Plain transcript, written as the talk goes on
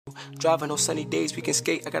Driving on sunny days, we can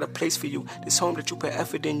skate, I got a place for you. This home that you put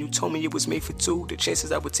effort in, you told me it was made for two. The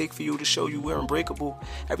chances I would take for you to show you we're unbreakable.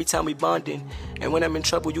 Every time we bonding, and when I'm in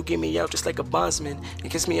trouble, you get me out just like a bondsman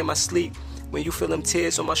and kiss me in my sleep. When you feel them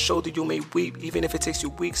tears on my shoulder, you may weep. Even if it takes you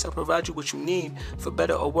weeks, I'll provide you what you need, for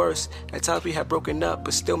better or worse. At times we have broken up,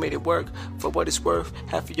 but still made it work. For what it's worth,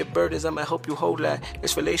 half of your burdens, I'ma help you hold that.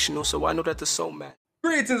 It's relational, so I know that the soul match.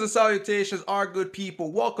 Greetings and salutations, our good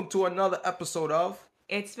people. Welcome to another episode of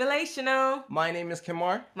It's Relational. My name is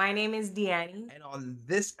Kimar. My name is Deannie. And on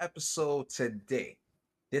this episode today,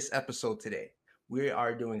 we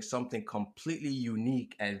are doing something completely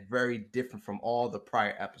unique and very different from all the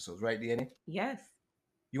prior episodes, right, Deannie? Yes.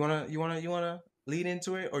 You wanna lead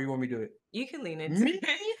into it, or you want me to do it? You can lean into Me?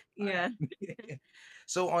 it. Yeah.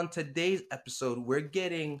 So on today's episode, we're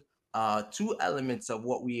getting two elements of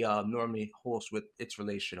what we normally host with It's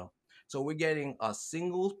Relational. So we're getting a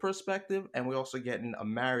singles perspective, and we're also getting a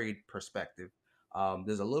married perspective.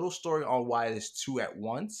 There's a little story on why there's two at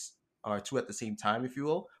once, or two at the same time, if you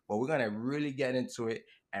will. But we're gonna really get into it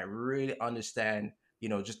and really understand,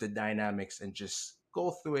 just the dynamics, and just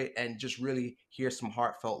go through it and just really hear some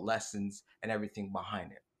heartfelt lessons and everything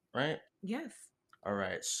behind it, right? Yes. All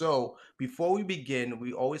right. So before we begin,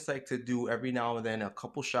 we always like to do every now and then a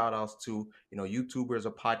couple shout outs to, YouTubers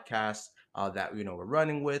or podcasts that, we're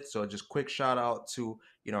running with. So just quick shout out to,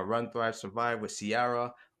 Run, Thrive, Survive with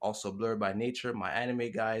Sierra, also Blurred by Nature, my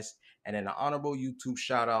anime guys. And then an honorable YouTube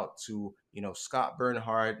shout out to, Scott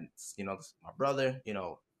Bernhard, my brother,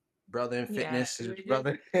 brother in fitness. We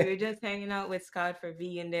were just hanging out with Scott for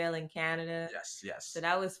Vegandale in Canada. Yes. So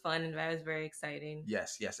that was fun and that was very exciting.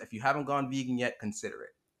 Yes. If you haven't gone vegan yet, consider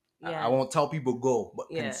it. Yeah. I won't tell people go, but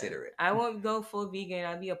consider it. I won't go full vegan.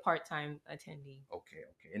 I'll be a part-time attendee. Okay.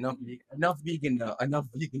 Enough vegan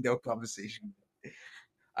conversation.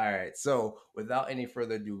 All right. So without any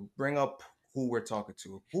further ado, bring up who we're talking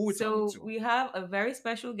to. We have a very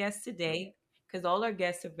special guest today, because all our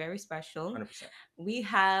guests are very special. 100%. We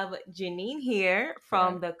have Janine here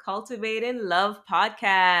from the Cultivating Love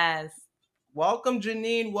podcast. Welcome,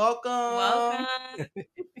 Janine. Welcome.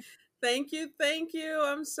 Thank you.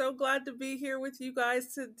 I'm so glad to be here with you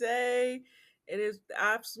guys today. It is an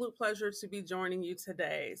absolute pleasure to be joining you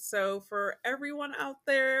today. So for everyone out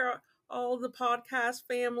there, all the podcast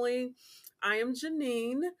family, I am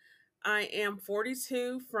Janine. I am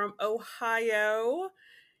 42 from Ohio,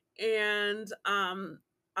 and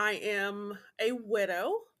I am a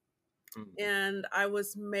widow. And I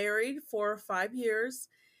was married for 5 years,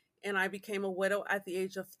 and I became a widow at the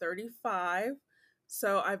age of 35.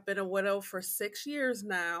 So I've been a widow for 6 years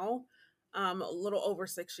now, a little over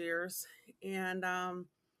 6 years. And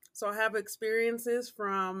so I have experiences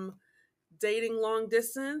from dating long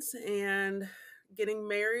distance and getting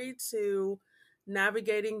married to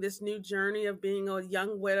navigating this new journey of being a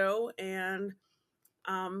young widow, and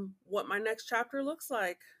what my next chapter looks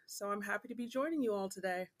like. So I'm happy to be joining you all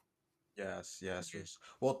today. Yes.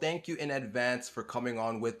 Well, thank you in advance for coming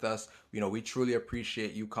on with us. We truly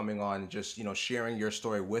appreciate you coming on and just, sharing your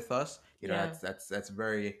story with us. That's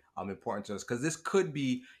very important to us, because this could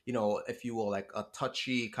be, if you will, like a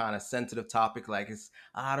touchy kind of sensitive topic. Like,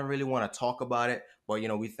 I don't really want to talk about it, but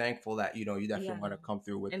we're thankful that you definitely want to come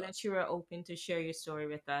through with us, and that you are open to share your story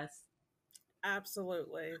with us.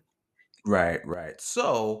 Absolutely. Right.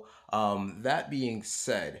 So, that being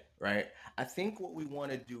said, right, I think what we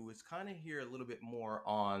want to do is kind of hear a little bit more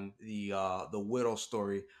on the widow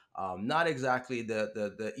story. Not exactly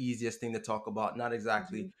the easiest thing to talk about, not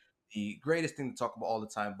exactly the greatest thing to talk about all the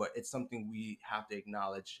time, but it's something we have to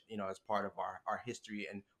acknowledge, as part of our history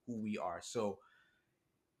and who we are. So,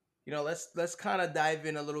 let's kind of dive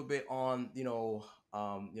in a little bit on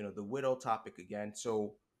the widow topic again.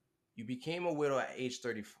 So you became a widow at age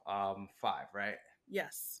 35, right?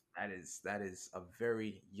 Yes. That is a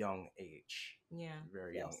very young age. Yeah.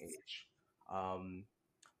 Very young age.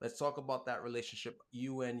 Let's talk about that relationship,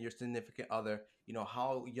 you and your significant other.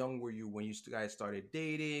 How young were you when you guys started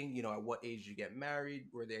dating? At what age did you get married?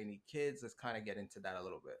 Were there any kids? Let's kind of get into that a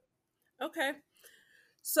little bit. Okay.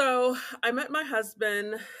 So I met my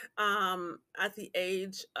husband at the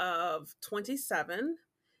age of 27,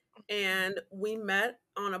 and we met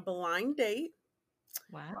on a blind date.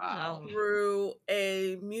 Wow. Through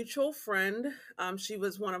a mutual friend. She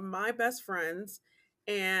was one of my best friends,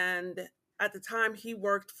 and at the time he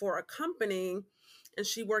worked for a company and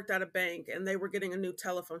she worked at a bank, and they were getting a new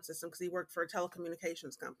telephone system because he worked for a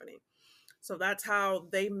telecommunications company. So that's how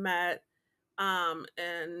they met.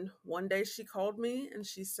 And one day she called me and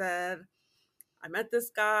she said, I met this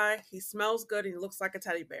guy. He smells good and he looks like a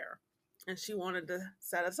teddy bear. And she wanted to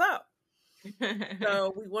set us up.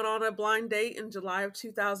 So we went on a blind date in July of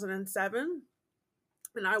 2007,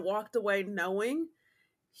 and I walked away knowing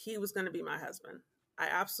he was going to be my husband. I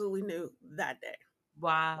absolutely knew that day.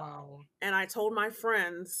 Wow. And I told my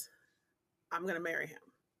friends, I'm going to marry him.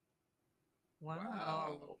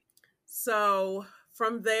 Wow. So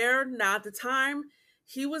from there, now at the time,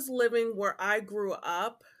 he was living where I grew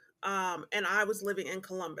up, and I was living in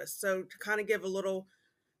Columbus. So to kind of give a little,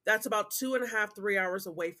 that's about 2.5, 3 hours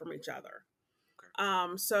away from each other.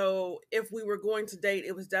 So if we were going to date,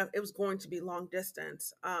 it was going to be long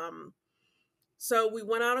distance. So we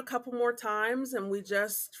went out a couple more times, and we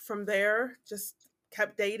just from there just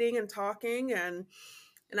kept dating and talking, and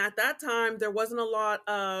at that time there wasn't a lot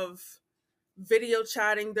of video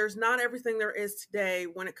chatting. There's not everything there is today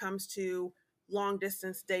when it comes to long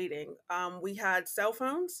distance dating. We had cell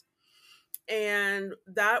phones, and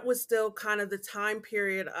that was still kind of the time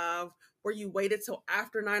period of where you waited till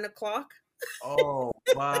after 9 o'clock. Oh,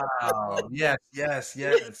 wow. Yes, yes,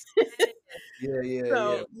 yes. Yeah, yeah, yeah.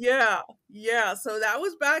 So yeah. So that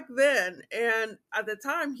was back then, and at the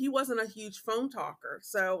time he wasn't a huge phone talker.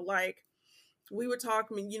 So like we would talk.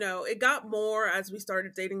 I mean, it got more as we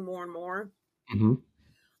started dating more and more.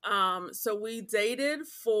 Mm-hmm. So we dated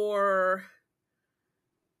for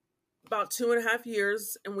about 2.5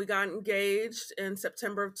 years, and we got engaged in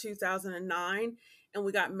September of 2009, and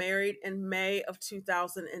we got married in May of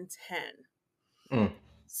 2010. Mm.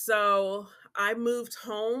 So I moved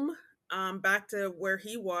home, back to where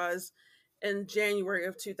he was in January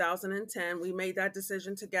of 2010. We made that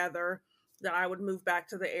decision together that I would move back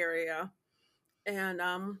to the area. And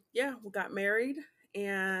yeah, we got married.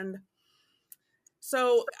 And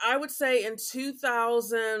so I would say in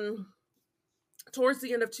 2000, towards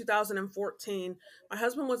the end of 2014, my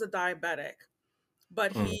husband was a diabetic,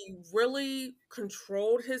 but Mm. he really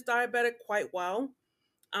controlled his diabetic quite well.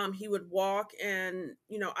 He would walk, and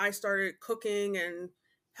I started cooking and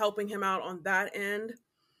helping him out on that end.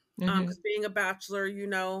 Because being a bachelor,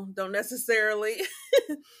 don't necessarily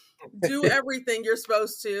do everything you're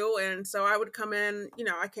supposed to, and so I would come in.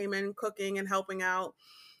 I came in cooking and helping out,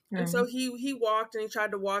 and so he walked and he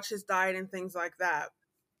tried to watch his diet and things like that.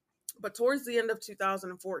 But towards the end of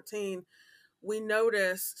 2014, we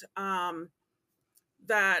noticed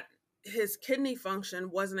that his kidney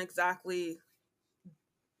function wasn't exactly,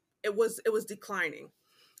 it was declining.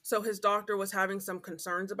 So his doctor was having some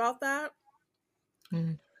concerns about that.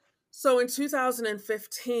 So in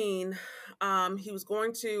 2015, he was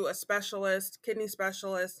going to a specialist, kidney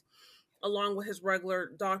specialist, along with his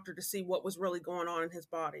regular doctor to see what was really going on in his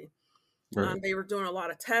body. Right. They were doing a lot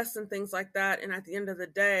of tests and things like that. And at the end of the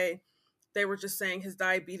day, they were just saying his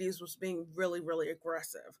diabetes was being really, really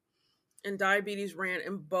aggressive. And diabetes ran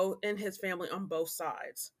in his family on both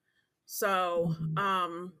sides. So,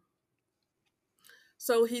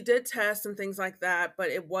 so he did tests and things like that, but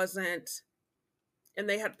it wasn't, and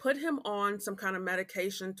they had put him on some kind of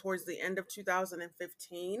medication towards the end of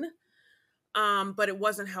 2015, but it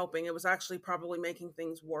wasn't helping. It was actually probably making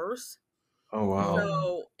things worse. Oh, wow.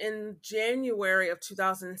 So in January of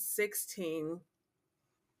 2016,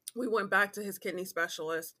 we went back to his kidney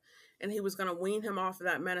specialist, and he was going to wean him off of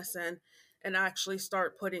that medicine and actually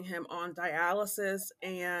start putting him on dialysis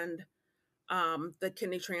and the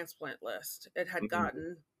kidney transplant list. It had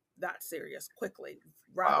gotten that serious quickly,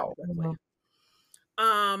 rather Wow. quickly.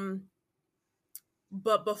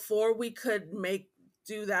 But before we could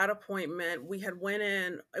do that appointment, we had went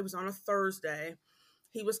in. It was on a Thursday.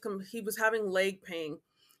 He was having leg pain,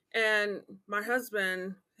 and my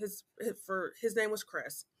husband, his name was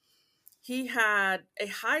Chris. He had a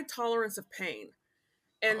high tolerance of pain,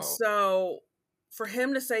 and so for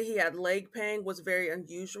him to say he had leg pain was very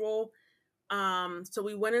unusual. So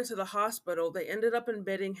we went into the hospital. They ended up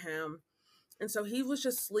admitting him, and so he was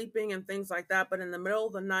just sleeping and things like that. But in the middle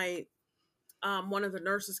of the night, one of the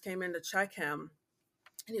nurses came in to check him,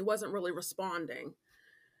 and he wasn't really responding.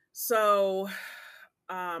 So,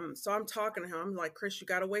 so I'm talking to him. I'm like, Chris, you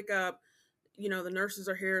got to wake up. The nurses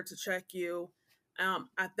are here to check you.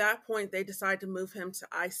 At that point, they decide to move him to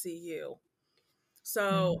ICU.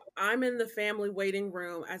 So I'm in the family waiting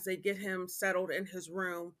room as they get him settled in his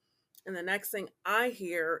room. And the next thing I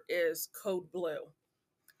hear is code blue.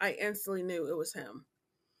 I instantly knew it was him.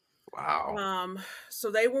 Wow. So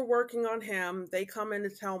they were working on him. They come in to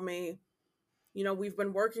tell me, we've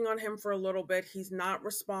been working on him for a little bit. He's not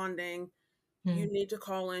responding. You need to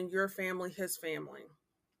call in your family, his family.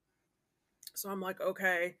 So I'm like,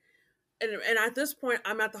 okay. And at this point,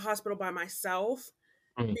 I'm at the hospital by myself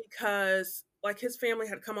because like his family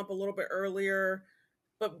had come up a little bit earlier,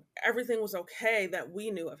 but everything was okay that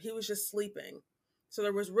we knew of. He was just sleeping. So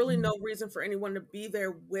there was really Mm. no reason for anyone to be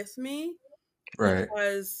there with me Right.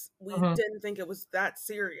 because we Mhm. didn't think it was that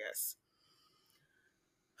serious.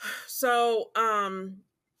 So,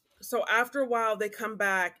 so after a while, they come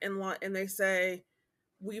back and they say,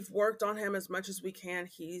 "We've worked on him as much as we can.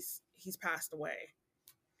 He's passed away,"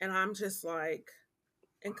 and I'm just like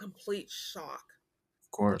in complete shock.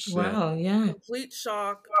 Of course. Yeah. Wow, yeah. Complete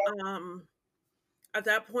shock. At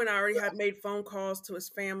that point, I already had made phone calls to his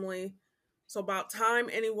family. So about time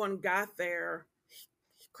anyone got there,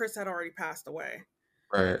 Chris had already passed away.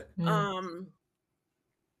 Right. Mm. Um,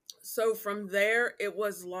 so from there, it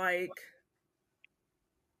was like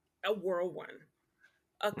a whirlwind,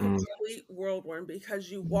 a Mm. complete whirlwind,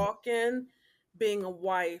 because you walk in being a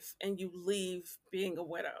wife and you leave being a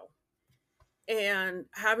widow and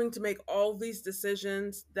having to make all these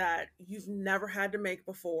decisions that you've never had to make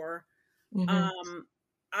before. Mhm. Um,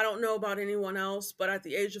 I don't know about anyone else, but at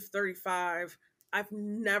the age of 35, I've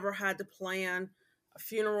never had to plan a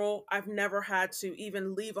funeral. I've never had to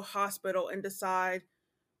even leave a hospital and decide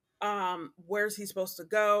where's he supposed to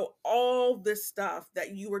go. All this stuff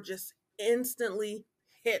that you were just instantly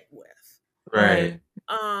hit with. Right. Right.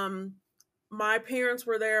 Um, my parents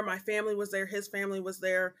were there, my family was there, his family was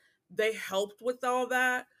there. They helped with all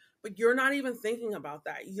that, but you're not even thinking about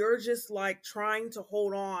that. You're just like trying to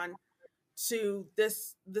hold on to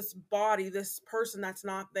this body, this person that's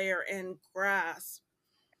not there, and grasp.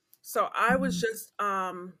 So I was Mhm. just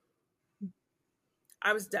I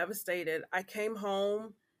was devastated. I came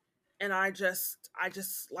home and I just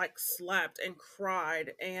like slept and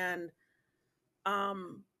cried, and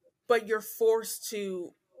um but you're forced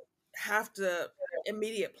to have to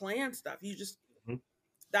immediate plan stuff. You just Mhm.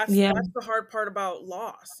 Yeah. that's the hard part about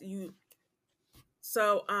loss. You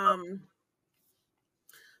so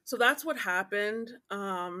so that's what happened.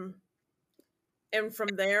 And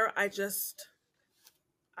from there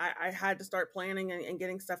I had to start planning and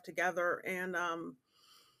getting stuff together. And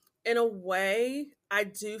in a way, I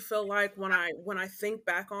do feel like when I think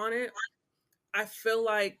back on it, I feel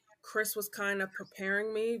like Chris was kind of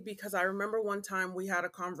preparing me, because I remember one time we had a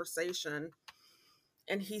conversation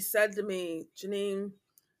and he said to me, "Janine,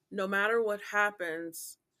 no matter what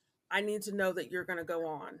happens, I need to know that you're going to go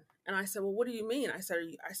on." And I said, "Well, what do you mean?" I said,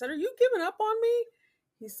 "Are you giving up on me?"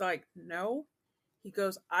 He's like, "No." He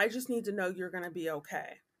goes, "I just need to know you're going to be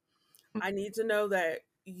okay. I need to know that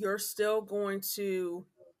you're still going to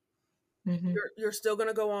Mhm. you're still going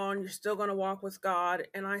to go on, you're still going to walk with God."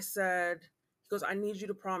 And I said, he goes, "I need you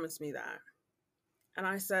to promise me that." And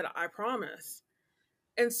I said, "I promise."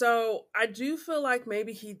 And so I do feel like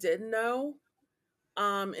maybe he did know,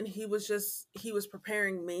 and he was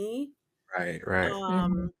preparing me. Right. Right. Mhm.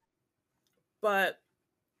 Um, but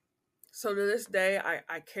so to this day,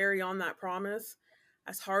 I carry on that promise,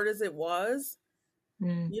 as hard as it was,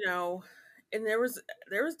 Mm. you know. And there was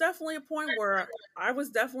definitely a point where I was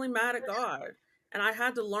definitely mad at God, and I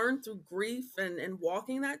had to learn through grief and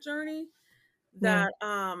walking that journey Yeah. that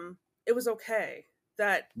it was okay,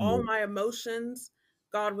 that all Mm. my emotions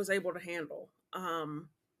God was able to handle.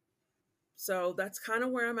 So that's kind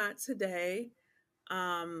of where I'm at today.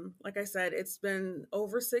 Like I said, it's been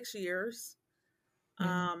over 6 years.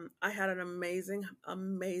 Mhm. I had an amazing,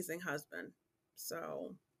 amazing husband.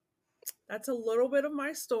 So that's a little bit of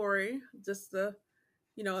my story, just a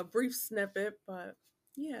brief snippet, but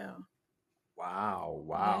yeah. Wow.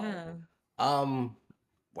 Wow. Yeah. Um.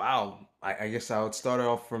 Wow. I guess I would start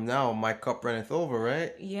off from now. My cup runneth over.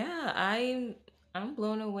 Right. Yeah, I'm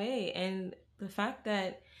blown away, and the fact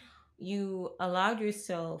that you allowed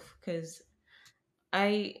yourself, because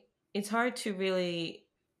I it's hard to really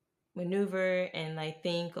maneuver and like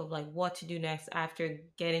think of like what to do next after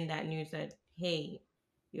getting that news that, hey,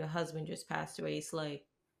 your husband just passed away. It's like,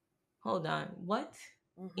 hold on, what?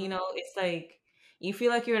 Hmm. It's like you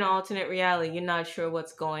feel like you're in an alternate reality. You're not sure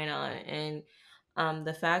what's going on. And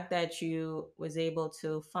the fact that you was able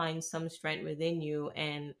to find some strength within you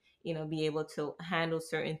and, be able to handle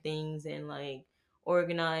certain things and like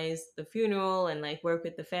organize the funeral and like work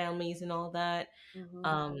with the families and all that. Hmm.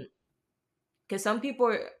 Um, because some people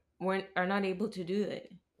are not able to do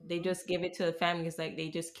it. They Hmm. just give it to the family. It's like they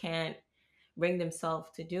just can't bring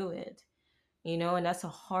themselves to do it, and that's a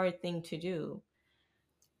hard thing to do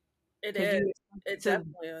It because is. you It expect to,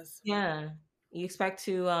 definitely is. yeah, you expect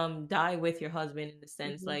to die with your husband in the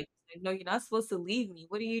sense Hmm. like, no, you're not supposed to leave me.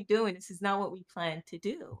 What are you doing? This is not what we planned to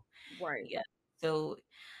do. Right. Yeah. So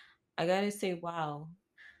I gotta say, wow,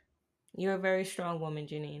 you're a very strong woman,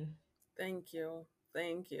 Janine. Thank you.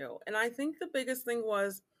 Thank you. And I think the biggest thing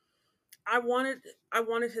was I wanted I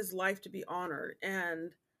wanted his life to be honored,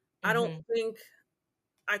 and I don't Mm-hmm. think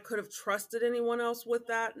I could have trusted anyone else with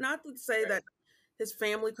that. Not to say that his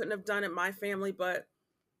family couldn't have done it, my family, but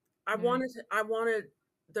Right. I wanted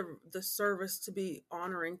the service to be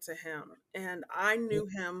honoring to him, and I knew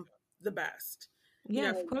him the best. You Yeah,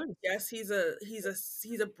 of know, course. yes, he's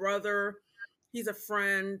a brother, he's a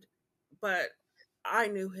friend, but I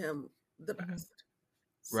knew him the Hmm. best.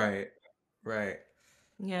 So Right. Right.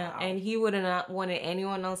 Yeah, Wow. and he would have not wanted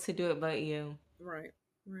anyone else to do it but you. right,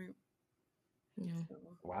 right. Yeah. So,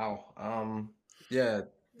 Wow. Yeah,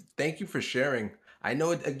 thank you for sharing. I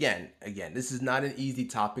know it again, this is not an easy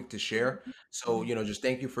topic to share. mhm, So, Hmm. just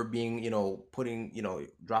thank you for being, putting,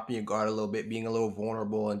 dropping your guard a little bit, being a little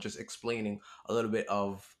vulnerable and just explaining a little bit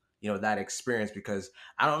of, that experience because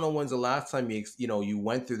I don't know when's the last time you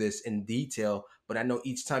went through this in detail, but I know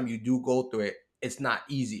each time you do go through it, it's not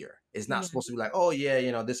easier. It's not Yeah. supposed to be like, oh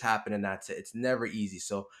yeah, this happened and that's it. It's never easy.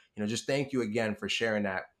 So, just thank you again for sharing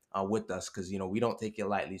that with us because we don't take it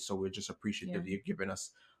lightly. So we're just Yeah. appreciative you're giving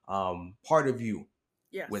us part of you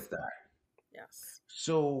yes, with that. yes.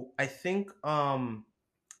 So I think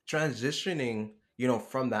transitioning,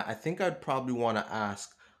 from that, I think I'd probably want to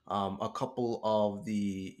ask a couple of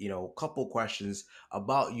the couple questions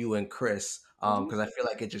about you and Chris Hmm. because I feel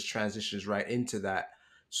like it just transitions right into that.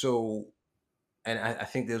 So and I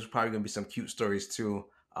think there's probably gonna be some cute stories too,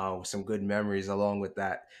 with some good memories along with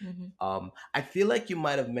that. Hmm. I feel like you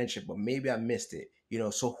might have mentioned, but maybe I missed it.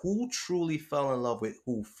 So who truly fell in love with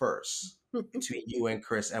who first between you and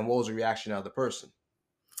Chris, and what was the reaction of the person?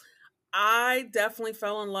 I definitely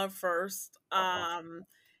fell in love first. Uh-huh.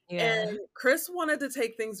 Yeah. And Chris wanted to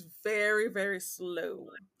take things very, very slow.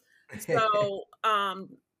 So,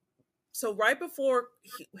 so right before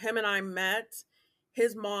him and I met,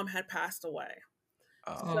 his mom had passed away.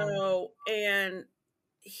 Oh, Oh. So, and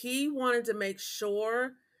he wanted to make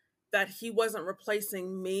sure that he wasn't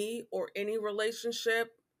replacing me or any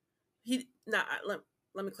relationship. He, not,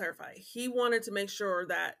 let me clarify. He wanted to make sure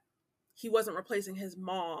that he wasn't replacing his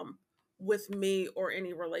mom with me or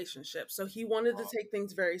any relationship. So he wanted to take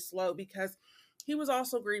things very slow because he was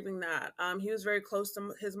also grieving that. He was very close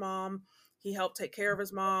to his mom. He helped take care of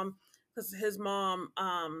his mom because his mom,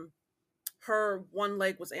 her one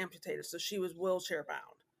leg was amputated, so she was wheelchair bound.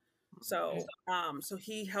 So, so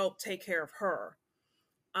he helped take care of her.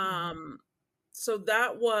 Hmm. Um, so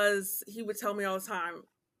that was, he would tell me all the time,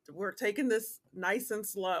 we're taking this nice and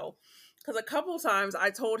slow. Because a couple of times I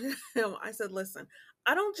told him, I said, listen,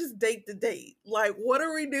 I don't just date to date. Like, what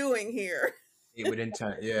are we doing here? it with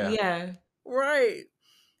intent, yeah. Yeah. Right.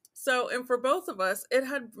 So, and for both of us, it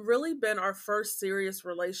had really been our first serious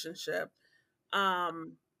relationship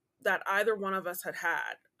um, that either one of us had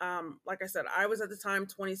had. Like I said, I was at the time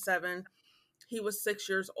 27. He was 6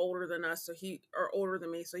 years older than us, so or older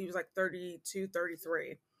than me. So he was like 32,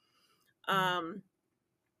 33. Mm. Um,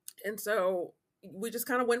 and so we just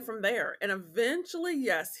kind of went from there. And eventually,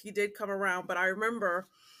 yes, he did come around. But I remember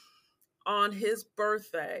on his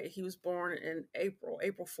birthday, he was born in April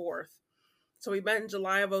 4th. So we met in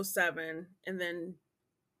July of '07. And then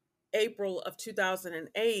April of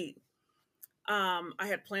 2008, I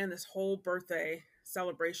had planned this whole birthday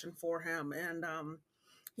celebration for him. And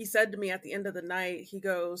he said to me at the end of the night, he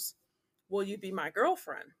goes, will you be my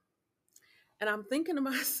girlfriend? And I'm thinking to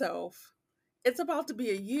myself, it's about to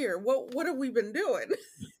be a year. What have we been doing?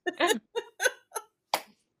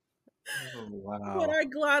 Oh, But wow. I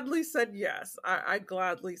gladly said yes. I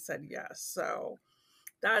gladly said yes. So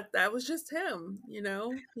that was just him,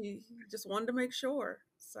 He just wanted to make sure.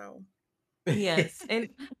 So Yes. And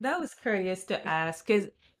that was courteous to ask because,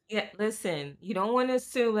 yeah, listen, you don't want to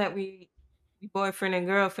assume that we boyfriend and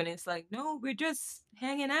girlfriend. It's like, no, we're just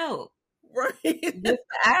hanging out. right. Just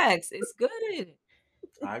ask. It's good.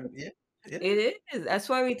 I'm yeah, yeah. It is. That's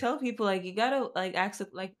why we tell people like you gotta like ask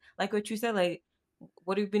like what you said like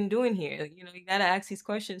what have you been doing here? Like, you gotta ask these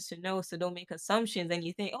questions to know, so don't make assumptions. And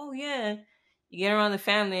you think, oh yeah, you get around the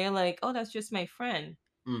family, you're like, oh that's just my friend.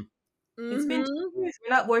 Mm. It's been Hmm. 2 years.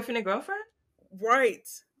 We're not boyfriend and girlfriend. Right.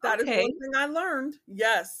 That is Okay. one thing I learned.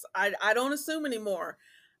 Yes. I don't assume anymore.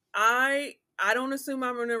 I don't assume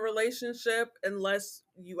I'm in a relationship unless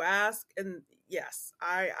you ask. And yes,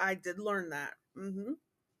 I did learn that. Hmm.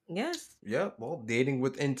 Yes. Yeah, well, dating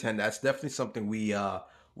with intent, that's definitely something we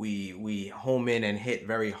home in and hit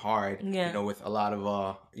very hard, Yeah. with a lot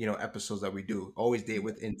of episodes that we do. Always date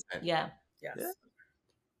with intent. Yeah. Yeah, Yes.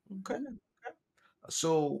 okay. Hmm.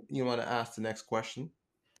 So you want to ask the next question?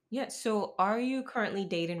 Yeah. So are you currently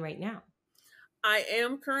dating right now? I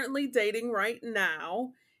am currently dating right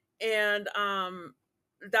now, and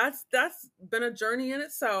that's been a journey in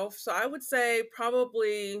itself. So I would say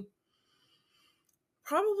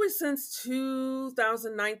Probably since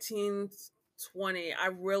 2019, 20, I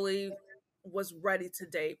really was ready to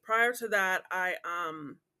date. Prior to that, I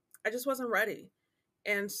just wasn't ready.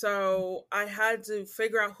 And so I had to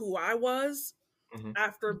figure out who I was Hmm.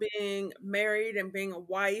 after being married and being a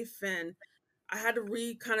wife, and I had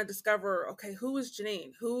to kind of discover, okay, who is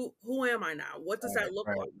Janine? Who am I now? What does Right, that look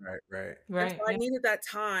right, like? right, right. And so Right. I Yeah. needed that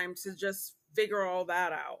time to just figure all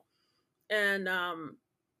that out. And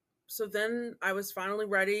so then I was finally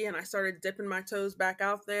ready and I started dipping my toes back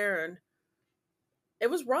out there, and it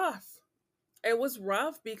was rough. It was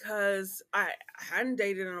rough because I hadn't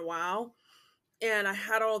dated in a while and I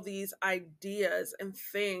had all these ideas and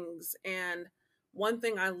things. And one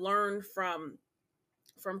thing I learned from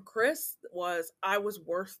Chris was I was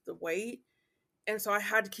worth the wait. And so I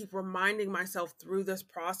had to keep reminding myself through this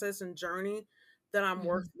process and journey that I'm Hmm.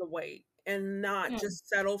 worth the wait and not Yeah. just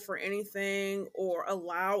settle for anything or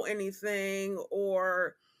allow anything,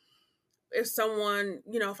 or if someone,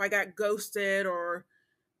 if I got ghosted or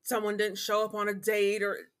someone didn't show up on a date,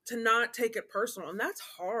 or to not take it personal. And that's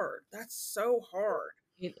hard. That's so hard.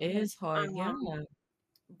 It is hard. Yeah. Um,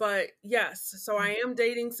 but yes, so I am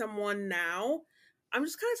dating someone now. I'm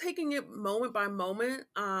just kind of taking it moment by moment.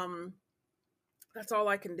 That's all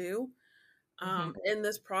I can do. Hmm. In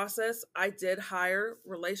this process, I did hire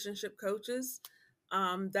relationship coaches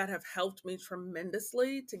that have helped me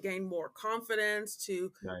tremendously to gain more confidence,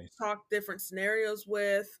 to Nice. talk different scenarios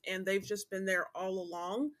with, and they've just been there all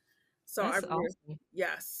along. So I That's really, awesome.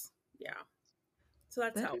 yes, yeah. So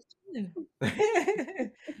that's That is helped. good.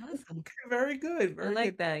 Okay, Awesome. very good, I very good.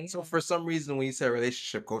 like that. So Yeah. for some reason, when you said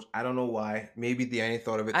relationship coach, I don't know why. Maybe the I ain't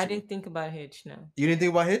thought of it I too. didn't think about Hitch. No. You didn't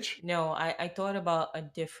think about Hitch, No. I thought about a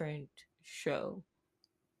different show,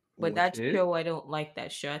 but which that is show I don't like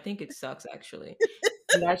that show. I think it sucks actually.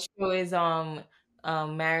 And that show is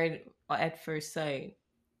Married at First Sight,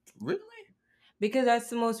 really because that's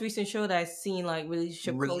the most recent show that I've seen, like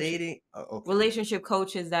relating. Okay, relationship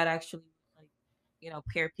coaches that actually like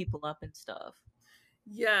pair people up and stuff.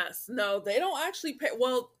 Yes, no, they don't actually pair.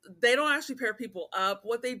 Well, they don't actually pair people up.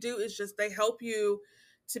 What they do is just they help you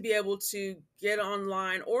to be able to get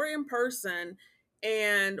online or in person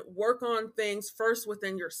and work on things first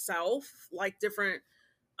within yourself, like different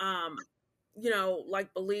um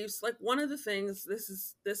like beliefs. Like one of the things, this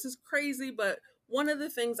is crazy, but one of the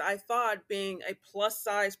things I thought, being a plus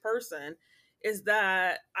size person, is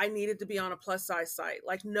that I needed to be on a plus size site.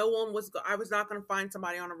 Like no one was I was not going to find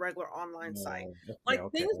somebody on a regular online site. no, okay, Like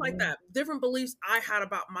okay. things like that, different beliefs I had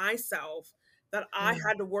about myself that I Mm.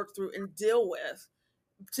 had to work through and deal with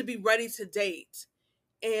to be ready to date.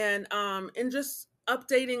 And just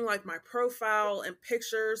updating like my profile and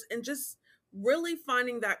pictures, and just really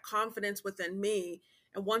finding that confidence within me.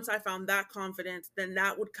 And once I found that confidence, then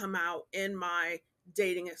that would come out in my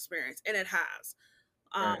dating experience, and it has.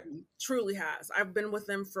 Right. Truly has. I've been with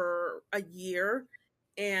them for a year,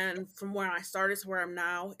 and from where I started to where I'm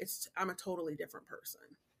now, I'm a totally different person.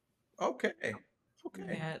 Okay.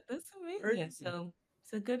 Okay. Yeah, that's Very amazing. good. So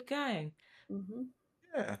it's a good guy. Hmm.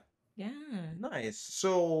 Yeah. Yeah. Nice.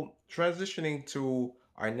 So transitioning to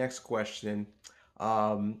our next question,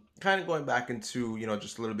 kind of going back into,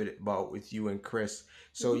 just a little bit about with you and Chris.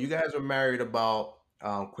 So Hmm. you guys were married about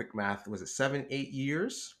quick math, was it 7, 8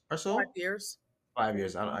 years or Five so? years. 5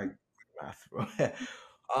 years. I Mhm. quick math, bro.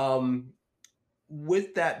 um,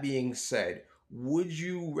 with that being said, would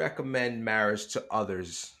you recommend marriage to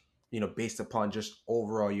others, based upon just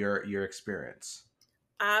overall your experience?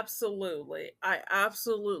 Absolutely. I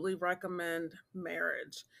absolutely recommend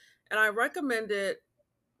marriage. And I recommend it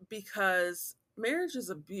because marriage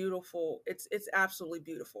is it's absolutely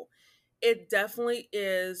beautiful. It definitely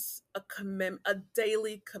is a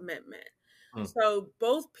daily commitment. Mm, So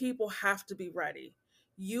both people have to be ready.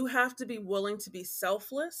 You have to be willing to be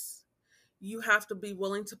selfless. You have to be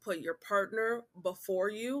willing to put your partner before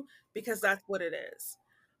you, because that's what it is.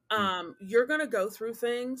 mm, You're going to go through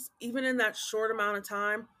things. Even in that short amount of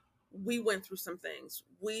time, we went through some things.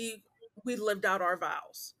 We lived out our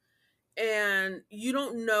vows, and you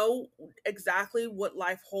don't know exactly what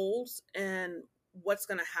life holds and what's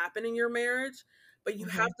going to happen in your marriage, but you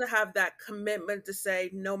have Hmm. to have that commitment to say,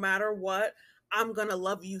 no matter what, I'm going to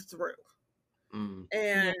love you through. mm. Yeah.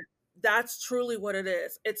 And that's truly what it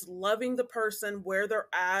is. It's loving the person where they're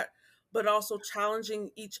at, but also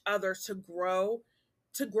challenging each other to grow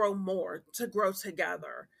more, to grow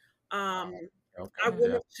together. um Wow. I Okay. Mm. Yeah.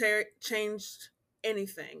 wouldn't have changed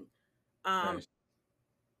anything. um Nice.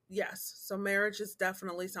 yes, so marriage is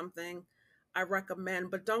definitely something I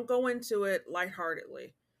recommend, but don't go into it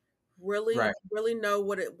lightheartedly. Really Right. really know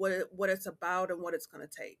what it's about and what it's going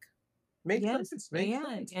to take. Makes Yes, sense. Makes yeah,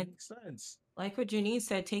 sense. and Makes sense. like what Janine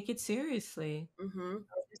said, take it seriously. Mhm.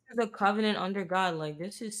 This is a covenant under God. Like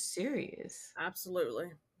this is serious.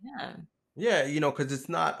 Absolutely. Yeah, Yeah, because it's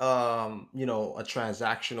not a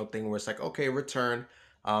transactional thing where it's like, okay, return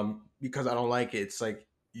because I don't like it. It's like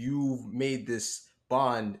you've made this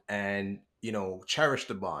bond and cherish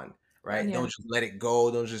the bond, right? Right. Don't yeah. just let it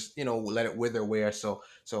go. Don't just, let it wither away. So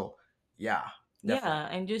yeah, definitely. Yeah,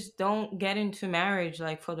 and just don't get into marriage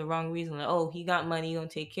like for the wrong reason. Like, oh, he got money, he gonna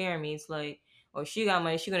take care of me. It's like, or she got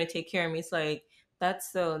money, she gonna take care of me. It's like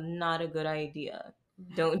that's not a good idea.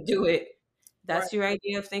 Mhm. Don't do it. Right. That's your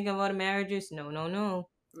idea of thinking about a marriages? No, no, no.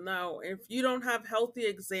 No, if you don't have healthy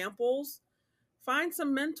examples, find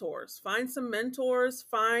some mentors. Find some mentors.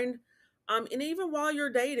 Find and even while you're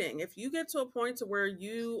dating, if you get to a point to where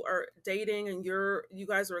you are dating and you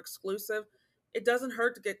guys are exclusive, it doesn't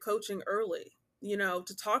hurt to get coaching early,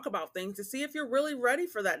 to talk about things to see if you're really ready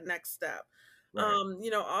for that next step. Right.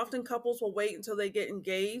 Often couples will wait until they get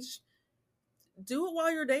engaged. Do it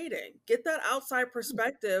while you're dating. Get that outside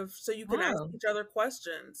perspective so you can ask Wow. each other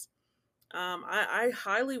questions. I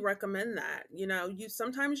highly recommend that. You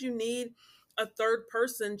sometimes you need a third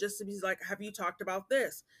person just to be like, have you talked about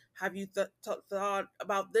this? Have you thought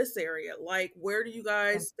about this area? Like, where do you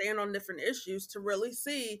Yeah, guys stand on different issues to really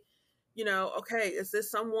see, okay, is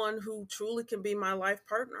this someone who truly can be my life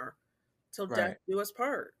partner till death Right. do us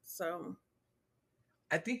part? So,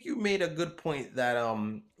 I think you made a good point that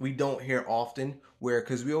we don't hear often where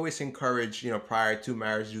because we always encourage prior to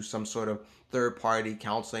marriage do some sort of third party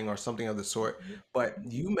counseling or something of the sort, mhm. but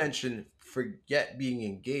you mentioned forget being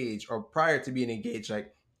engaged or prior to being engaged,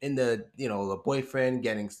 like in the boyfriend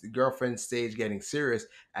getting girlfriend stage, getting serious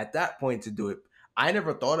at that point to do it. I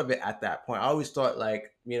never thought of it at that point. I always thought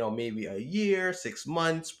like maybe a year, 6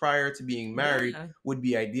 months prior to being married yeah, would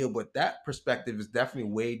be ideal, but that perspective is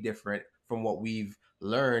definitely way different from what we've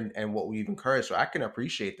learned and what we've encouraged. So I can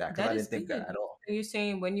appreciate that because that I is didn't think that good. at all. So you're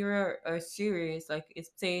saying when you're serious, like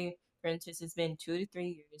it's say for instance, it's been 2 to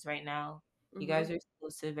 3 years right now. You Mhm. guys are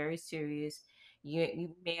exclusive, very serious.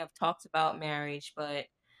 You may have talked about marriage, but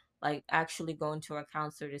like actually going to a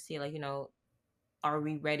counselor to see like are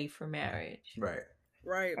we ready for marriage Right.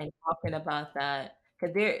 Right. and talking about that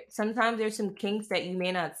because sometimes there's some kinks that you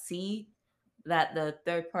may not see that the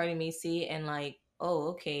third party may see and like oh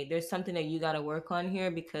okay there's something that you got to work on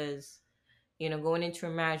here because going into a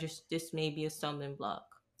marriage this may be a stumbling block,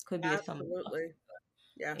 could be a stumbling block, Absolutely.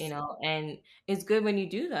 Yes. and it's good when you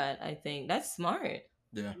do that. I think that's smart.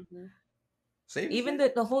 Yeah. Mhm. Saves Even you.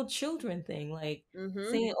 the whole children thing, like Mhm.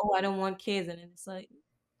 saying oh I don't want kids and then it's like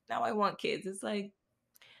now I want kids. It's like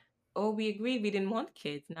oh, we agreed we didn't want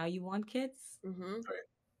kids. Now you want kids? Mhm. Right.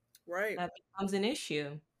 Right. That becomes an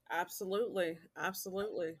issue. Absolutely.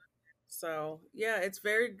 Absolutely. So, yeah, it's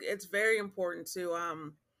very important to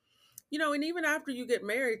and even after you get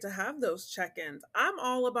married to have those check-ins. I'm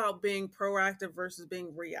all about being proactive versus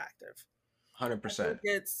being reactive. I think 100%.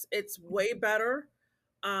 it's way better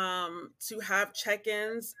to have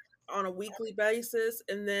check-ins on a weekly basis,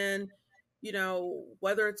 and then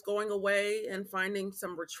whether it's going away and finding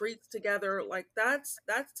some retreats together, like that's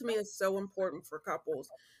to me is so important for couples,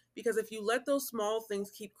 because if you let those small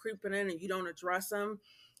things keep creeping in and you don't address them,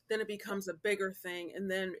 then it becomes a bigger thing, and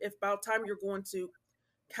then if about time you're going to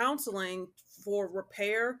counseling for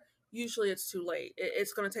repair, usually it's too late.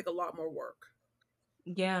 It's going to take a lot more work.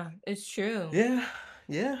 Yeah, it's true. Yeah.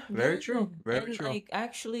 Yeah. Very Yeah, true. Very and true. like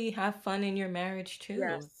actually have fun in your marriage too.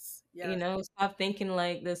 Yes, yes. Stop thinking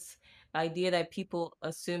like this idea that people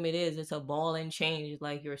assume it is. It's a ball and change,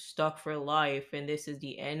 like you're stuck for life and this is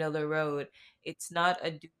the end of the road. It's not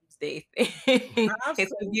a doomsday thing.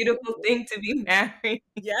 It's a beautiful Absolutely. thing to be married.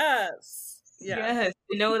 Yes. Yes. Yes,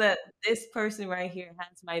 to know that this person right here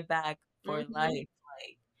has my back for life. Hmm.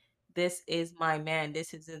 Like this is my man,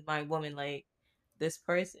 this is my woman, like this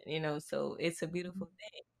person, so it's a beautiful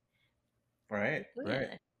thing. Right. So Right.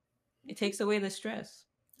 yeah, it takes away the stress.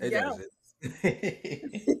 It Yes. does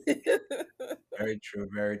it. Very true.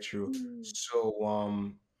 Very true. So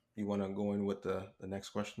you want to go in with the next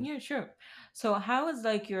question? Yeah, sure. So how has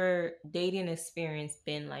like your dating experience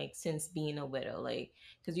been like since being a widow? Like,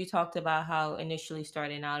 because you talked about how initially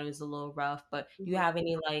starting out it was a little rough, but do you Mhm. have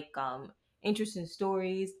any like interesting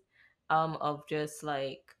stories of just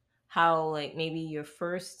like how like maybe your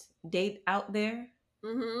first date out there?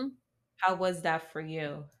 Mhm. How was that for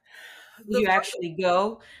you? Did The you fir- actually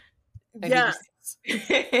go or did you yes.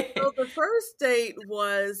 So the first date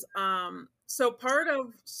was so part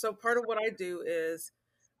of what I do is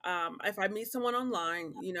if I meet someone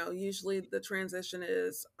online, usually the transition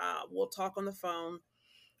is we'll talk on the phone.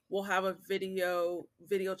 we'll have a video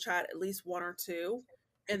chat, at least one or two.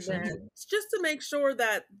 And then Excellent. it's just to make sure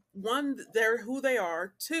that one, they're who they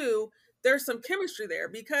are, two, there's some chemistry there,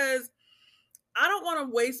 because I don't want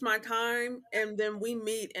to waste my time and then we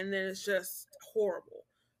meet and then it's just horrible.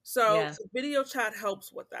 So Yeah. the video chat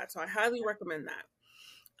helps with that. So I highly recommend that.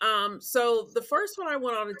 So the first one I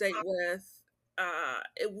went on a date with,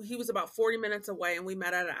 he was about 40 minutes away and we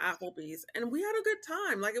met at an Applebee's and we had a good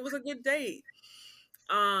time. Like, it was a good date.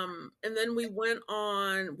 And then we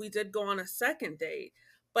did go on a second date.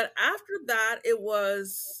 But after that,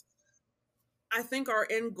 I think our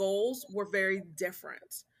end goals were very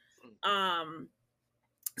different. Um,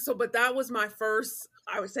 but that was my first,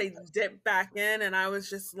 I would say, dip back in. And I was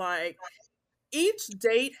just like, each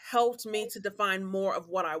date helped me to define more of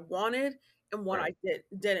what I wanted and what Right. I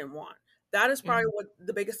didn't want. That is probably Mhm. what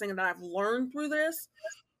the biggest thing that I've learned through this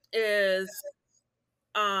is,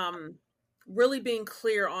 um really being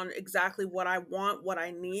clear on exactly what I want, what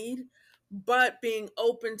I need, but being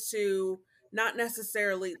open to not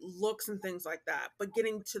necessarily looks and things like that, but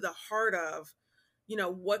getting to the heart of,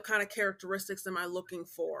 what kind of characteristics am I looking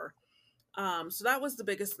for. So that was the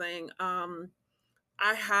biggest thing.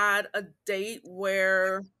 I had a date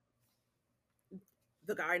where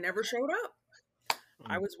the guy never showed up.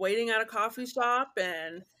 I Mm. was waiting at a coffee shop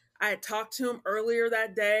and I had talked to him earlier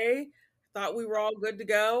that day. Thought we were all good to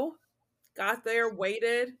go. Got there,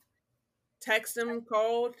 waited, text him,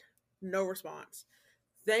 called, no response.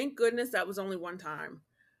 Thank goodness that was only one time.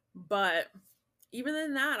 But even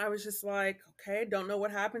in that, I was just like, okay, don't know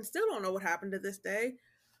what happened. Still don't know what happened to this day.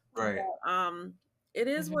 Right. But it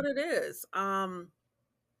is Mhm. what it is.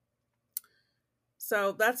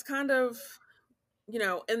 So that's kind of,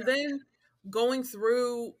 and then going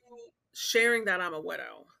through sharing that I'm a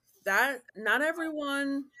widow. That not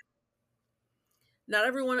everyone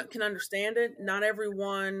can understand it. Not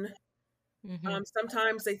everyone, Mhm.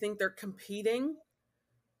 sometimes they think they're competing.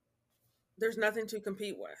 There's nothing to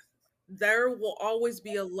compete with. There will always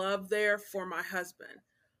be a love there for my husband,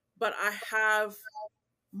 but I have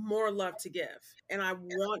more love to give and I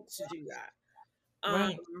want to do that.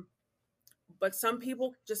 Right. But some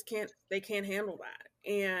people just can't handle that.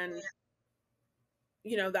 And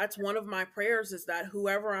that's one of my prayers, is that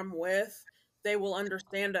whoever I'm with, they will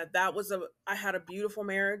understand that I had a beautiful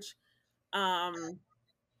marriage. Um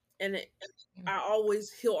and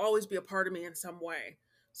he'll always be a part of me in some way.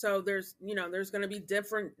 So there's going to be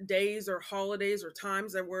different days or holidays or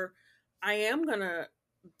times that where I am going to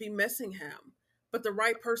be missing him, but the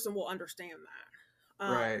right person will understand that,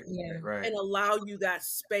 Right. Yeah. Right. and allow you that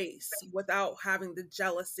space without having the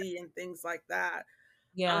jealousy and things like that.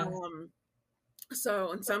 Yeah. um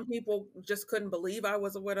and some people just couldn't believe I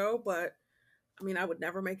was a widow, but I mean, I would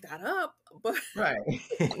never make that up. But Right.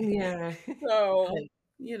 Yeah. so,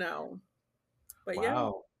 you know but yeah.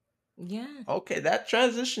 Wow. Yeah. Okay, that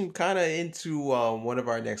transition kind of into one of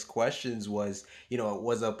our next questions was,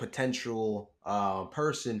 was a potential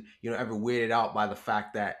person, ever weirded out by the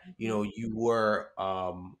fact that, Mhm. you were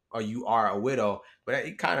or you are a widow, but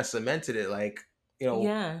it kind of cemented it, like, you know,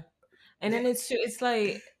 Yeah. And then it's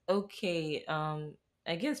like, okay,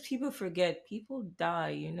 I guess people forget people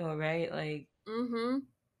die, right? Mhm.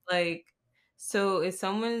 Like so if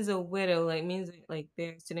someone's a widow, like means like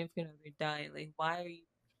their significant other died. Like why are you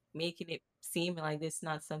making it seem like this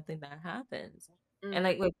not something that happens? And Mhm.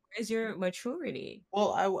 like where's your maturity?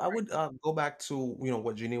 well, I would go back to,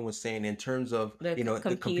 what Janine was saying in terms of, The the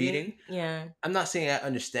competing? competing. Yeah. I'm not saying I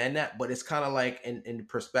understand that, but it's kind of like in the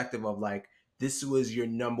perspective of like this was your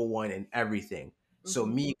number one in everything. So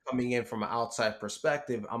Mhm. me coming in from an outside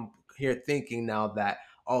perspective, I'm here thinking now that,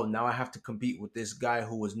 oh, now I have to compete with this guy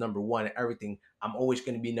who was number one in everything. I'm always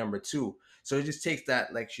going to be number two. So it just takes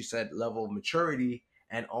that, like she said, level of maturity,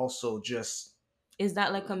 and also just Is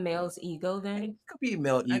that like a male's ego it then? could be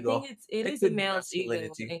male I think ego. it It is a could be male's ego.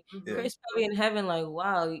 masculinity. Like, Yeah. Mhm. Chris probably in heaven, like,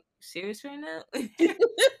 wow, you serious right now? Dude,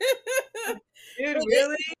 It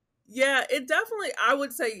really? Yeah, it definitely, I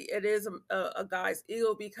would say it is a guy's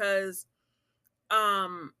ego, because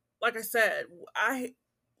like I said, I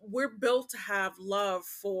we're built to have love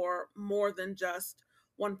for more than just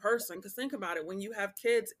one person. Because think about it, when you have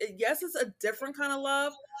kids, yes, it's a different kind of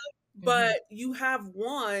love, Hmm. but you have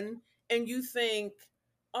one and you think,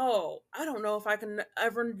 oh, I don't know if I can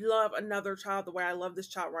ever love another child the way I love this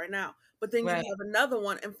child right now. But then you Right. have another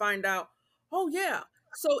one and find out, oh yeah.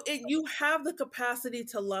 So you have the capacity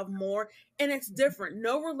to love more, and it's different.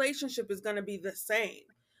 No relationship is going to be the same.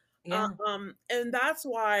 Yeah. And that's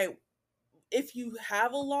why, if you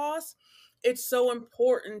have a loss, it's so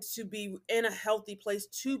important to be in a healthy place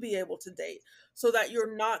to be able to date, so that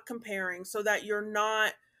you're not comparing, so that you're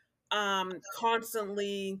not,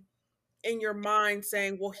 constantly in your mind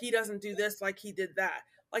saying, well, he doesn't do this like he did that.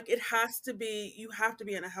 Like it has to be, you have to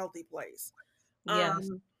be in a healthy place.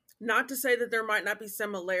 Yes. Um, Not to say that there might not be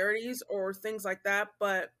similarities or things like that,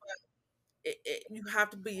 but you have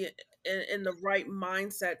to be in the right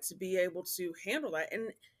mindset to be able to handle that.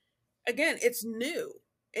 And again, it's new,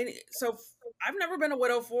 and so I've never been a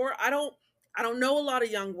widow for. I don't know a lot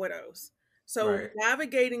of young widows, so Right.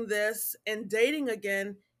 navigating this and dating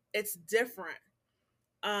again, it's different.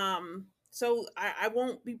 So I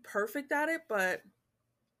won't be perfect at it, but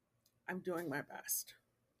I'm doing my best.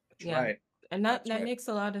 That's Yeah. right. And That's that right. makes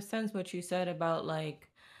a lot of sense what you said about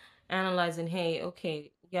like analyzing, hey,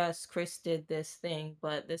 okay, yes, Chris did this thing,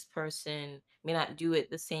 but this person may not do it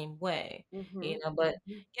the same way, Mm-hmm. but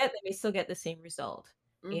Mm-hmm. yeah, they may still get the same result.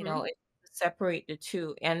 Mm-hmm. Separate the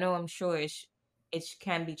two. I know I'm sure it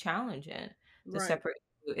can be challenging to Right. separate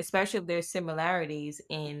the two, especially if there's similarities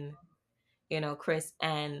in, Chris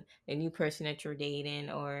and the new person that you're dating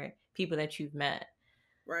or people that you've met.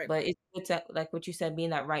 Right. But it's like what you said, being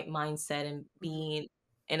that right mindset and Mm-hmm. being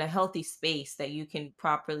in a healthy space that you can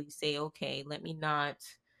properly say, okay, let me not,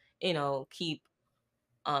 keep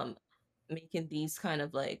um making these kind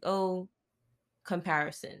of like, oh,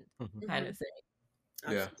 comparison Hmm. kind Mm-hmm. of thing.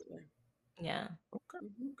 Yeah. Absolutely. Yeah. Okay.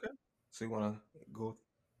 Mm-hmm. Okay. So you want to go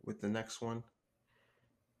with the next one?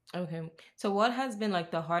 Okay. So what has been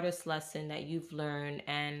like the hardest lesson that you've learned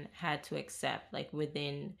and had to accept like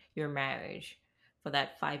within your marriage for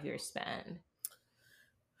that 5 year span?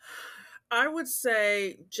 I would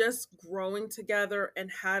say just growing together and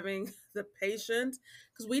having the patience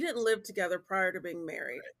because we didn't live together prior to being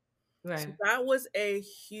married. So Right. that was a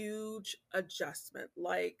huge adjustment.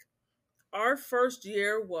 Like our first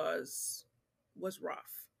year was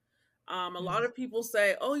rough. A lot Mm. of people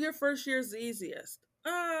say, "Oh, your first year is the easiest."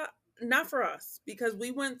 Not for us because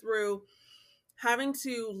we went through having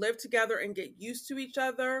to live together and get used to each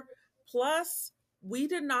other. Plus, we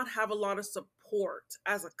did not have a lot of support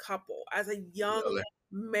as a couple, as a young Really?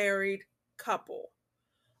 married couple.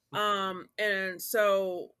 And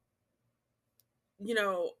so,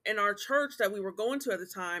 in our church that we were going to at the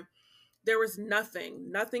time, there was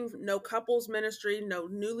nothing, no couples ministry, no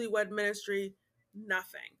newlywed ministry,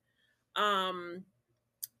 nothing. Um,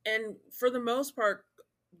 and for the most part,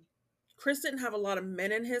 Chris didn't have a lot of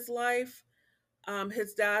men in his life.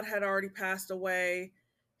 His dad had already passed away.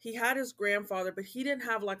 He had his grandfather, but he didn't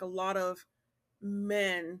have like a lot of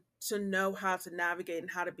men to know how to navigate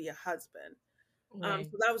and how to be a husband. Right.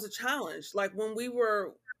 So that was a challenge. Like when we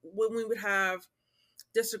would have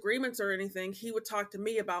disagreements or anything, he would talk to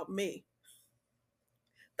me about me.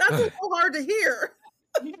 That's a little hard to hear.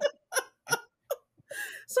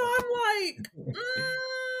 So I'm like,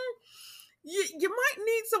 you might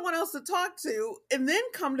need someone else to talk to and then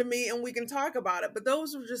come to me and we can talk about it. But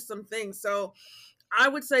those were just some things. So I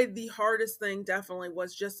would say the hardest thing definitely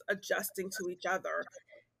was just adjusting to each other.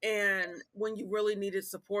 And when you really needed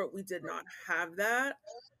support, we did not have that.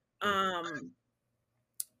 Um,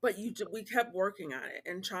 but we kept working on it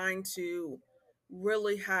and trying to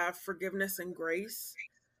really have forgiveness and grace.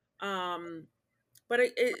 Um, but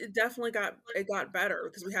it definitely got better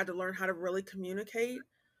because we had to learn how to really communicate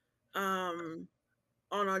um,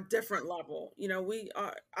 on a different level.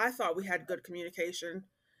 I thought we had good communication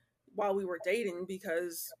while we were dating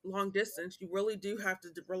because long distance, you really do have to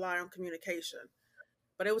rely on communication.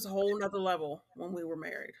 But it was a whole nother level when we were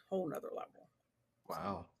married, whole nother level. So,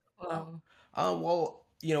 Wow. Wow. Wow. Well,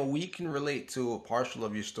 we can relate to a partial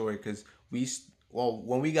of your story because well,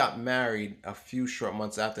 when we got married, a few short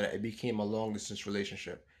months after that, it became a long distance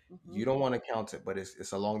relationship. hmm You don't want to count it, but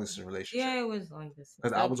it's a long distance relationship Yeah, it was long distance.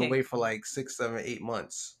 because I was Okay. away for like 6, 7, 8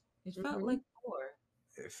 months. It felt hmm like 4.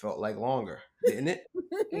 It felt like longer, didn't it?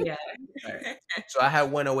 Yeah. Right. So I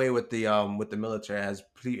had went away with the military, as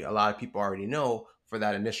a lot of people already know, for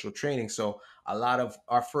that initial training. So a lot of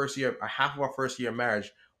our first year, half of our first year of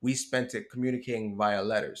marriage, we spent it communicating via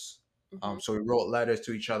letters. hmm So we wrote letters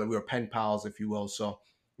to each other. We were pen pals, if you will. So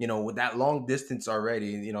with that long distance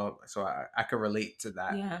already, so I can relate to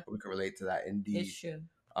that. Yeah, We can relate to that it's indeed. true.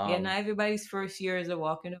 Yeah, Um, not everybody's first year is a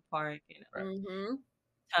walk in the park. right. hmm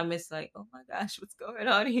Time it's like, oh my gosh, what's going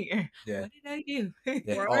on here? Yeah. What did I do?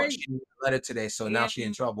 Yeah. Oh, Right. she needed a letter today, so now Yeah, she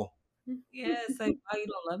in trouble. yeah. It's like, oh, you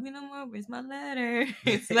don't love me no more. Where's my letter?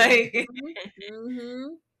 It's like,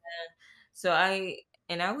 hmm so I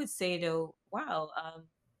would say though, wow,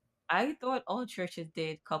 I thought all churches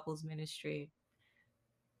did couples ministry.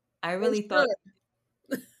 I They really thought,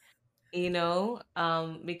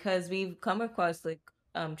 should. because we've come across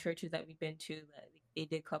churches that we've been to that they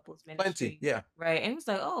did couples Plenty. ministry, Yeah. right? And it was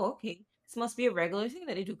like, oh, okay. This must be a regular thing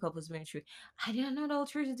that they do couples ministry. I didn't know that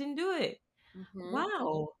churches didn't do it. Mm-hmm.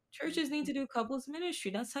 Wow. Churches need to do couples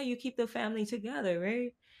ministry. That's how you keep the family together,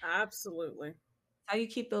 right? Absolutely. How you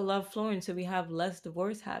keep the love flowing so we have less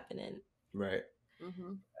divorce happening. Right.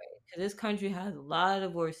 Mm-hmm. Because this country has a lot of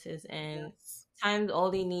divorces, and Yes. times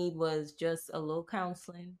all they need was just a little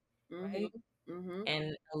counseling, Mm-hmm. right? Mm-hmm.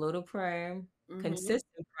 And a little prayer, Mm-hmm.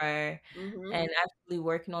 consistent prayer, Mm-hmm. and actually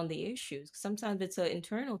working on the issues. Sometimes it's an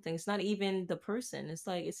internal thing. It's not even the person. It's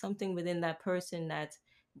like it's something within that person that's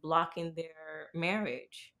blocking their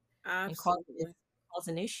marriage and Absolutely.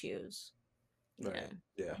 causing issues. Yeah. Right.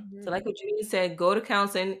 Yeah. So Mm-hmm. like what Janine said, go to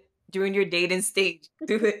counseling during your dating stage.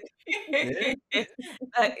 Do Yeah. it.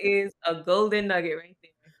 That is a golden nugget right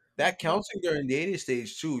there. That counseling during dating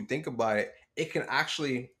stage too. Think about it. It can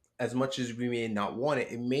actually, as much as we may not want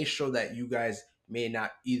it, it may show that you guys may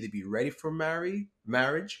not either be ready for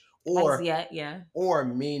marriage, As or yet, yeah.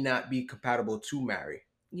 may not be compatible to marry.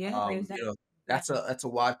 Yeah, You know, exactly. that's a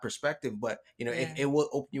wide perspective, but you know, Yeah. it will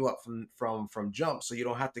open you up from jump, so you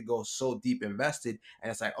don't have to go so deep invested,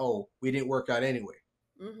 and it's like, oh, we didn't work out anyway.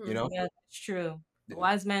 You Mm-hmm. know, Yeah, that's true. A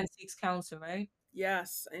wise man seeks counsel, right?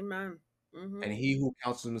 Yes. Amen. Mm-hmm. and he who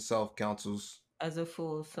counsels himself counsels. As a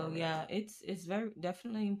fool. So yeah, it's very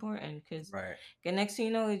definitely important because Right. next thing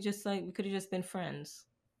you know, it's just like we could have just been friends.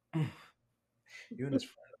 You and his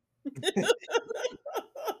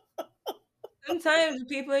Sometimes the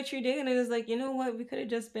people that you're dating is like, you know what, we could have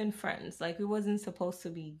just been friends. Like we wasn't supposed to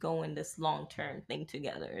be going this long term thing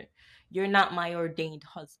together. You're not my ordained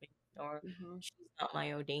husband, or Mm-hmm. she's not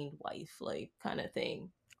my ordained wife, like kind of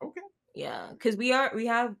thing. okay. Yeah, because we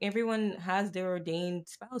have everyone has their ordained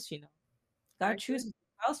spouse. I God chooses agree.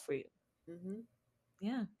 a spouse for you. Mm-hmm.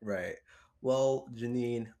 Yeah. Right. Well,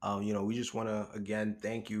 Janine, we just want to again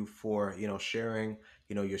thank you for sharing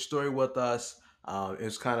your story with us. It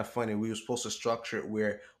was kind of funny. We were supposed to structure it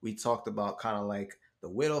where we talked about kind of like the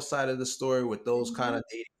widow side of the story with those kind Mm-hmm. of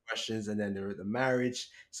dating questions, and then the marriage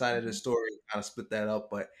side of the Mhm. story. Kind of split that up,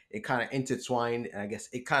 but it kind of intertwined, and I guess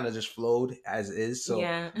it kind of just flowed as is. So,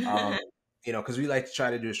 Yeah. um, because we like to try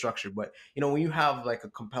to do a structure, but when you have like a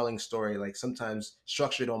compelling story, like sometimes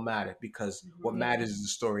structure don't matter, because what Mm-hmm. Yeah. matters is the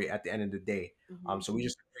story at the end of the day. Mm-hmm. So we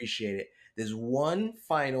just appreciate it. There's one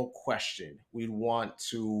final question we'd want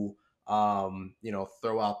to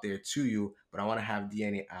throw out there to you, but I want to have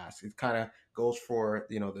Deanna ask. It kind of goes for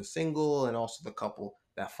the single and also the couple.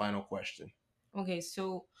 That final question. Okay,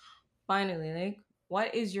 so finally, like,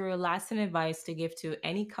 what is your lasting advice to give to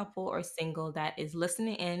any couple or single that is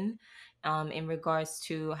listening in regards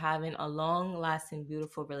to having a long lasting,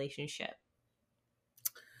 beautiful relationship?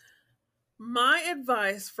 My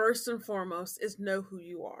advice, first and foremost, is know who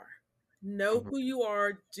you are. Know Mhm. who you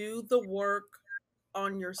are. Do the work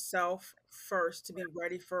on yourself first to be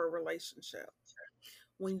ready for a relationship.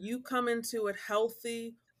 When you come into it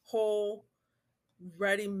healthy, whole,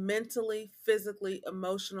 ready mentally, physically,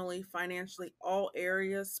 emotionally, financially, all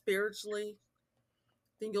areas, spiritually,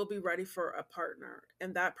 then you'll be ready for a partner.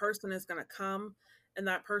 And that person is going to come, and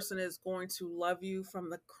that person is going to love you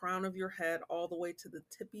from the crown of your head all the way to the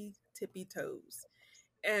tippy toes.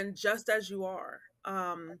 And just as you are.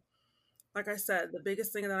 Like I said, the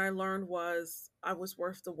biggest thing that I learned was I was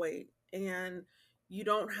worth the wait. And you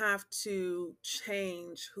don't have to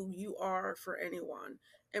change who you are for anyone.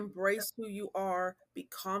 Embrace who you are, be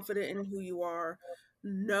confident in who you are,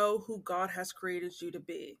 know who God has created you to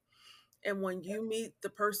be. And when you meet the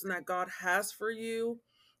person that God has for you,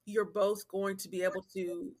 you're both going to be able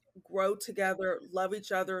to grow together, love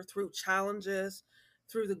each other through challenges,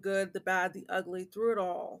 through the good, the bad, the ugly, through it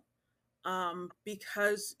all.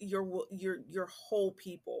 Because you're whole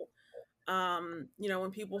people.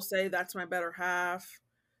 When people say that's my better half,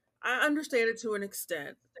 I understand it to an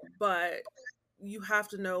extent, but you have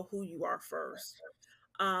to know who you are first.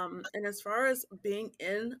 And as far as being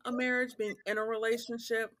in a marriage, being in a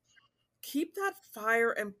relationship, keep that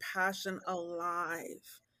fire and passion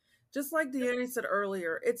alive. Just like Deanne said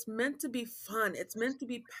earlier, it's meant to be fun. It's meant to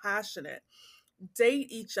be passionate.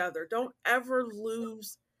 Date each other. Don't ever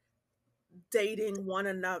lose dating one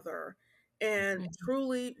another, and Mhm.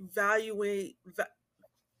 truly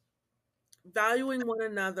valuing one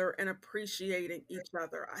another and appreciating each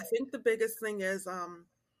other. I think the biggest thing is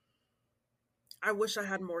I wish I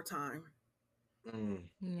had more time. Mm.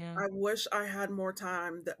 Yeah. I wish I had more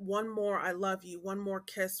time. That one more I love you, one more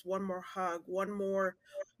kiss, one more hug, one more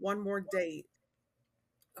date.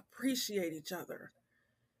 Appreciate each other.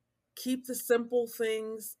 Keep the simple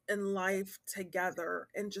things in life together,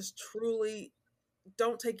 and just truly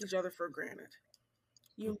don't take each other for granted.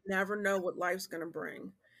 You never know what life's going to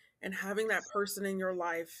bring. And having that person in your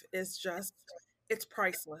life is just, it's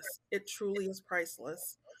priceless. It truly is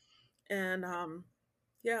priceless. And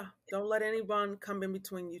yeah, don't let anyone come in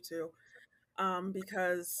between you two,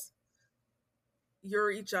 because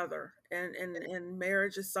you're each other. And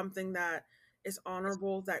marriage is something that is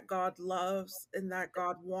honorable, that God loves and that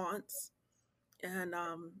God wants. And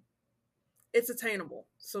it's attainable.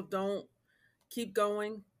 So don't, keep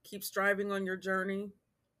going, keep striving on your journey.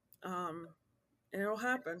 Um, and it'll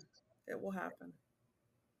happen. It will happen.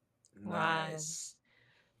 Wow. Nice.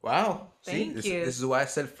 Wow. See, Thank this you. is why I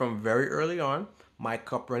said from very early on, my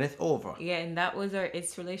cup runneth over. Yeah, and that was our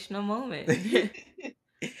It's Relational moment.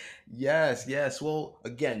 Yes, yes. Well,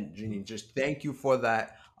 again, Janine, just thank you for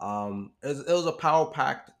that. It was a power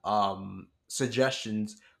packed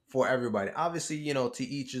suggestions for everybody. Obviously, to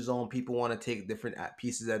each his own. People want to take different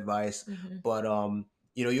pieces of advice, Hmm. but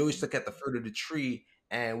you always look at the fruit of the tree,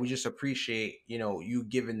 and we just appreciate you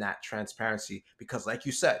giving that transparency because, like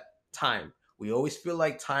you said, time. We always feel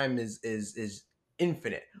like time is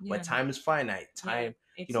infinite, but Yeah, time is finite. yeah, Time,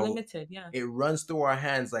 you it's know, limited. Yeah, it runs through our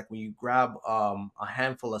hands like when you grab a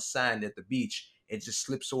handful of sand at the beach. It just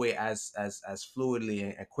slips away as fluidly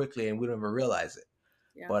and quickly, and we don't even realize it.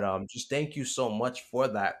 Yeah. But just thank you so much for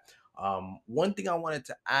that. One thing I wanted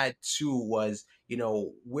to add too was,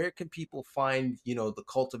 where can people find, the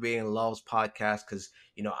Cultivating Loves podcast? Because,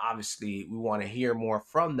 obviously we want to hear more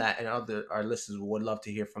from that, and other our listeners would love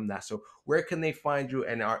to hear from that. So where can they find you,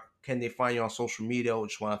 and can they find you on social media? We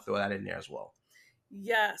just want to throw that in there as well.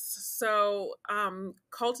 Yes. So,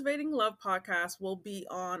 Cultivating Love podcast will be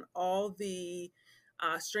on all the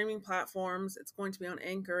streaming platforms. It's going to be on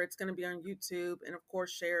Anchor. It's going to be on YouTube, and of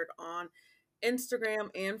course, shared on Instagram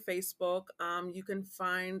and Facebook. You can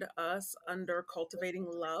find us under Cultivating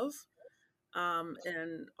Love.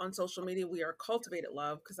 And on social media, we are Cultivated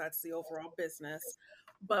Love because that's the overall business.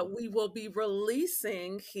 But we will be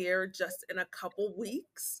releasing here just in a couple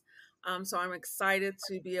weeks. So I'm excited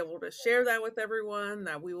to be able to share that with everyone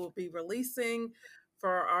that we will be releasing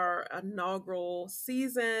for our inaugural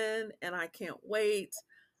season. And I can't wait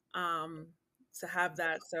um, to have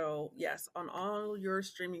that. So, yes, on all your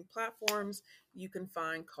streaming platforms, you can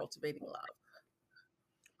find Cultivating Love.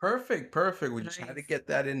 Perfect, perfect. We just had to nice. get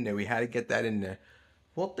that in there. We had to get that in there.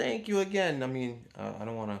 Well, thank you again. I mean, I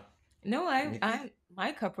don't want to. No, I mean, I,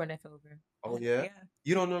 my cup runneth over. oh yeah, Yeah,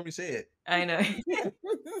 you don't normally say it. I know.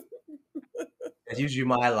 That's usually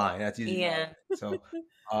my line. That's usually my Yeah, line.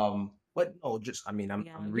 So, but no, just I mean, yeah.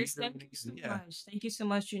 I'm Just reading. thank you so Yeah. much. Thank you so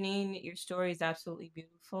much, Janine. Your story is absolutely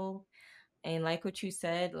beautiful. And like what you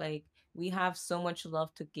said, like we have so much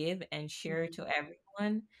love to give and share Mhm. to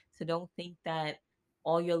everyone. So don't think that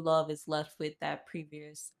all your love is left with that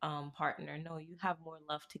previous partner. No, you have more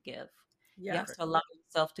love to give. You have Yes. to allow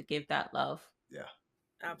yourself to give that love. Yeah.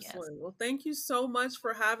 Yes. Absolutely. Well, thank you so much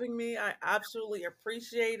for having me. I absolutely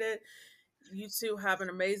appreciate it. You two have an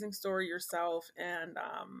amazing story yourself, and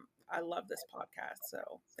I love this podcast.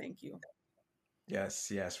 So thank you. Yes.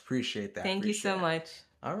 Yes. Appreciate that. Thank you Appreciate so it. much.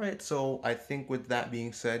 All right. So I think with that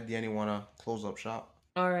being said, do you want to close up shop?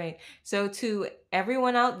 All right. So, to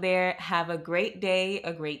everyone out there, have a great day,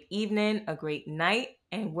 a great evening, a great night,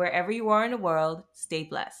 and wherever you are in the world, stay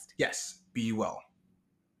blessed. Yes. Be well.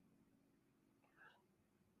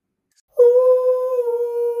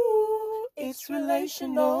 Ooh, it's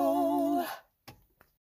relational.